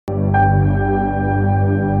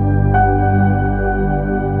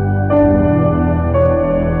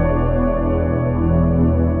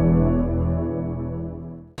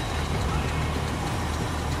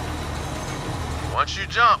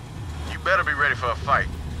ready for a fight.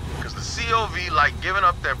 Because the COV like giving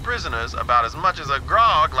up their prisoners about as much as a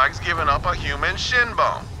grog likes giving up a human shin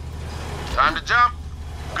bone. Time to jump.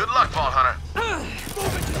 Good luck, Vault Hunter.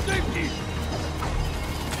 Move it to safety!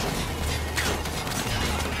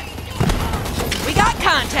 We got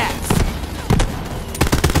contacts!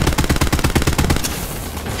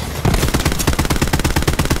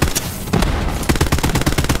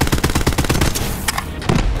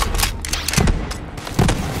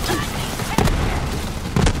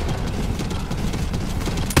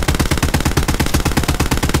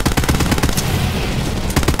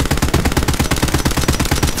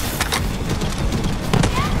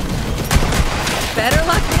 Better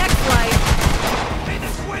luck next flight. May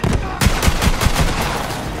this wind stop!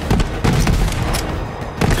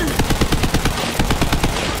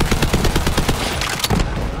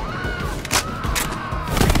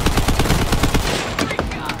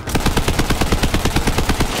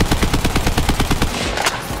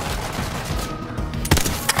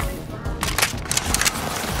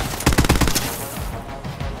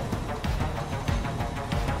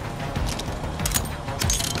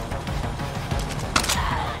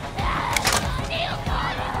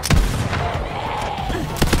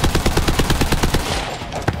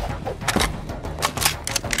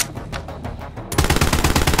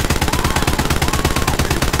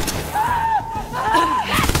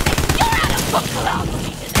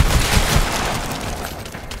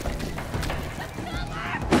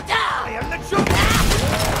 I am the chosen!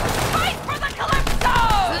 Fight for the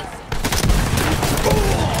Calypsos!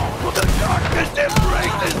 The darkness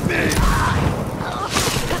embraces me!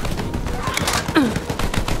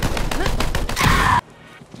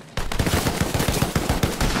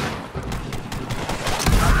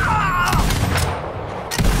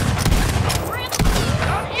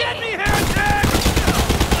 Get me, heretic!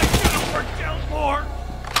 I should have worked out more!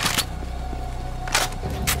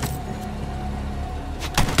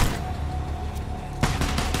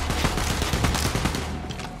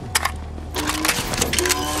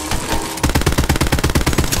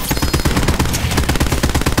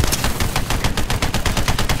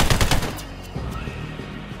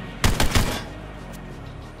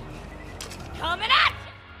 Coming at you!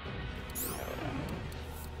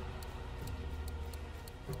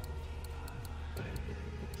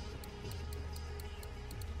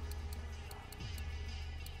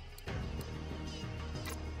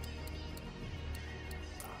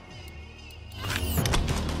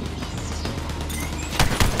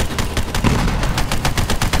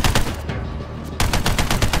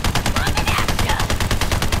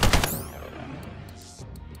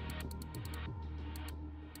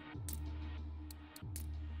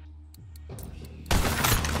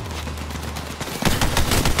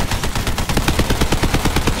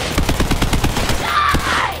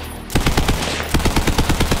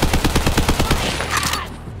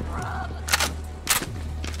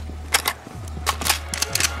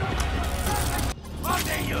 Of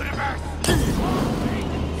the universe!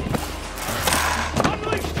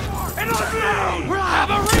 Unleash and unleash!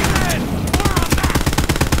 Have a reason!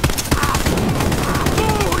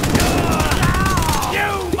 You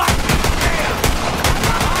must be scared!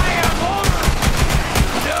 I am ordered!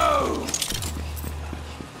 No!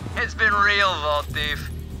 It's been real, Vault Thief.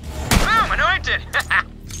 Boom, anointed!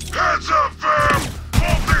 Heads up, fam!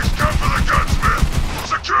 All things come for the gunsmith!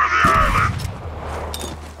 Secure the island!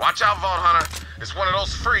 Watch out, Vault Hunter. It's one of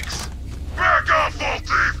those freaks. Back off, Vault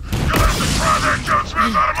Thief! You'll have to pry that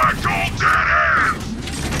gunsmith out of my cold dead hands!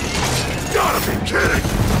 Gotta be kidding!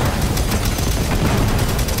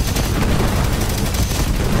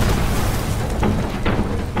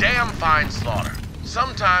 Damn fine slaughter.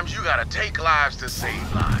 Sometimes you gotta take lives to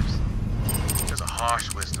save lives. There's a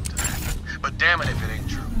harsh wisdom to that. But damn it if it ain't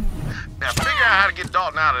true. Now figure out how to get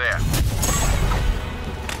Dalton out of there.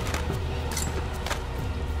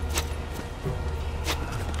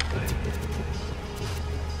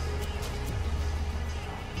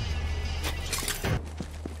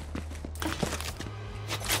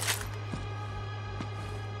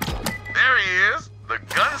 There he is, the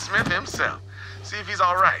gunsmith himself. See if he's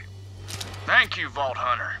all right. Thank you, Vault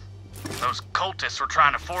Hunter. Those cultists were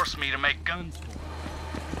trying to force me to make guns for them.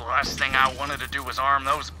 The last thing I wanted to do was arm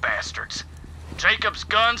those bastards. Jacob's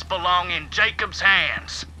guns belong in Jacob's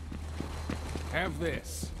hands. Have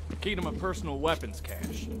this. Key to my personal weapons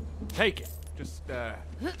cache. Take it. Just,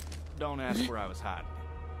 don't ask where I was hiding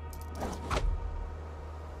it.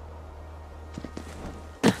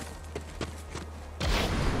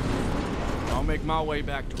 I'll make my way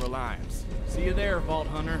back to Reliance. See you there, Vault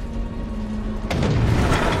Hunter.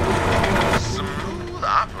 Smooth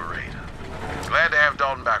operator. Glad to have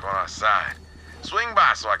Dalton back on our side. Swing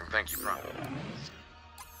by so I can thank you properly.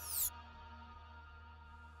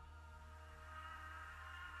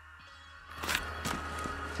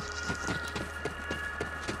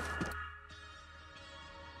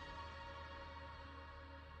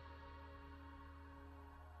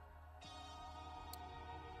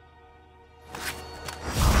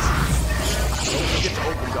 Get to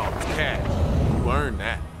open dog's cash. You earned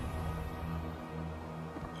that.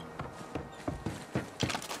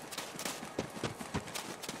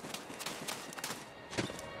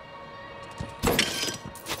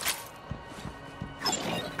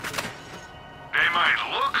 They might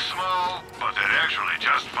look small, but they're actually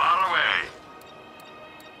just far away.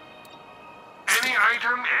 Any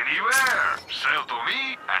item, anywhere. Sell to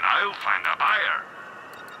me, and I'll find a buyer.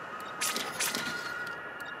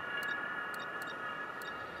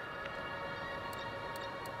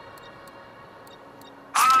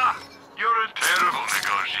 Ah! You're a terrible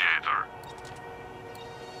negotiator.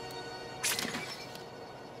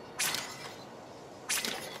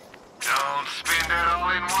 Don't spend it all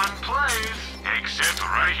in one place, except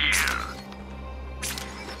right here.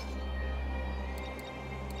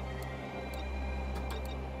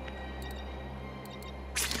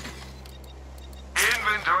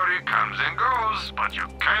 Inventory comes and goes, but you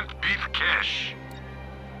can't beat cash.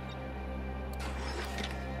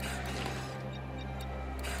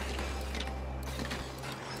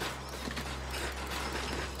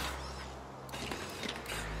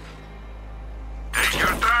 Take your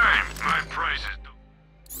time. My price is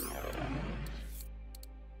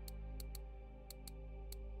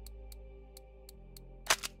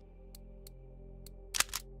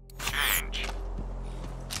change.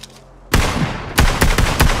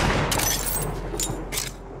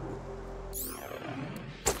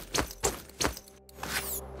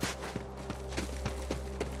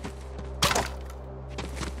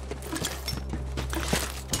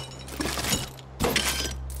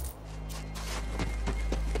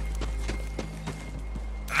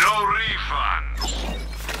 No refunds.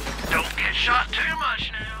 Don't get shot too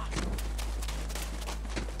much now.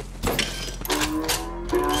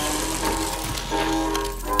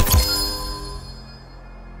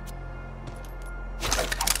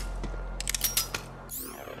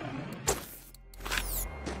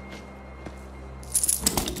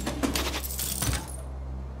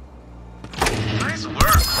 Nice work,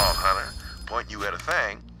 Vault Hunter. Point you at a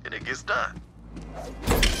thing, and it gets done.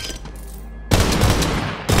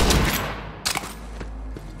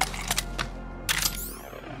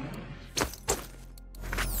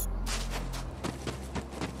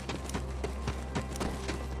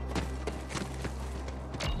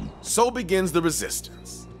 So begins the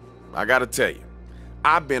resistance. I gotta tell you,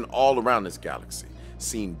 I've been all around this galaxy,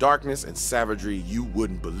 seen darkness and savagery you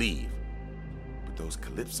wouldn't believe. But those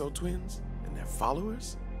Calypso twins and their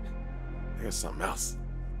followers, there's something else.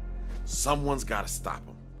 Someone's gotta stop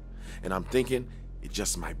them. And I'm thinking it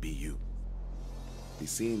just might be you. Be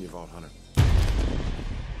seeing you, Vault Hunter.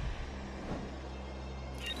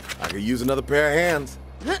 I could use another pair of hands.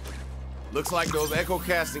 Looks like those echo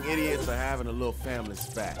casting idiots are having a little family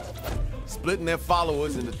spat. Splitting their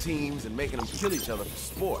followers into teams and making them kill each other for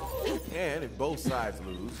sport. And if both sides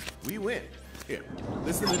lose, we win. Here,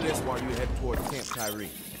 listen to this while you head towards Camp Tyree.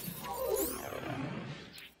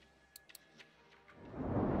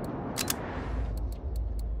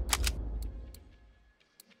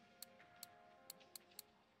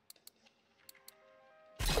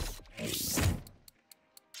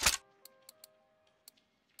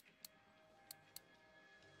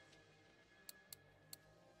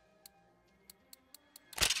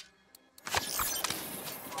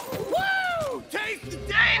 Woo! Taste the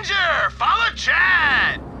danger! Follow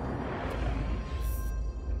Chad!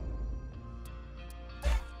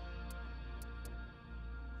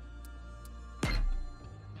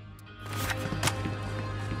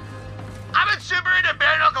 I've been super into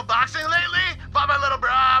bare knuckle boxing lately. Fought my little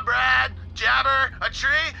bra, Brad, jabber, a tree,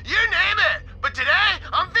 you name it. But today,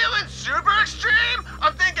 I'm feeling super extreme.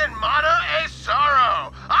 I'm thinking motto a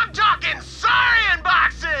sorrow. I'm talking Saurian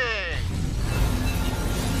boxing!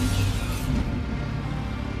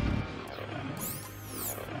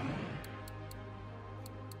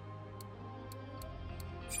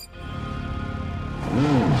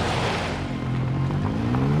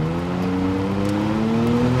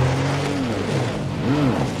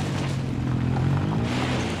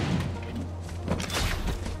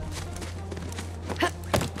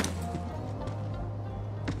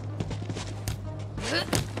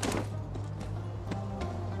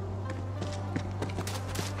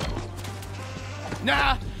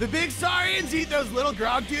 Nah, the big Saurians eat those little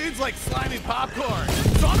grog dudes like slimy popcorn.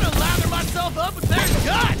 So I'm gonna lather myself yourself up with their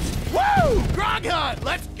guts! Woo! Grog hunt!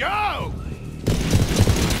 Let's go!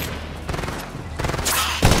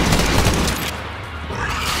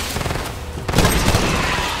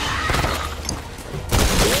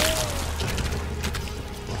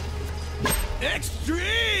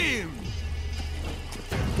 Extreme!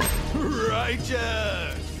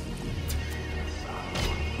 Righteous!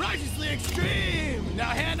 Righteously extreme! Now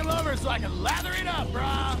hand him over so I can lather it up,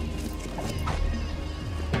 brah!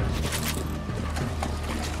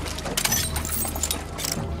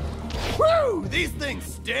 Woo! These things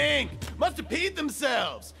stink! Must have peed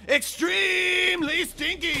themselves! Extremely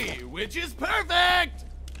stinky! Which is perfect!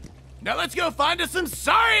 Now let's go find us some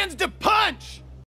Saurians to punch!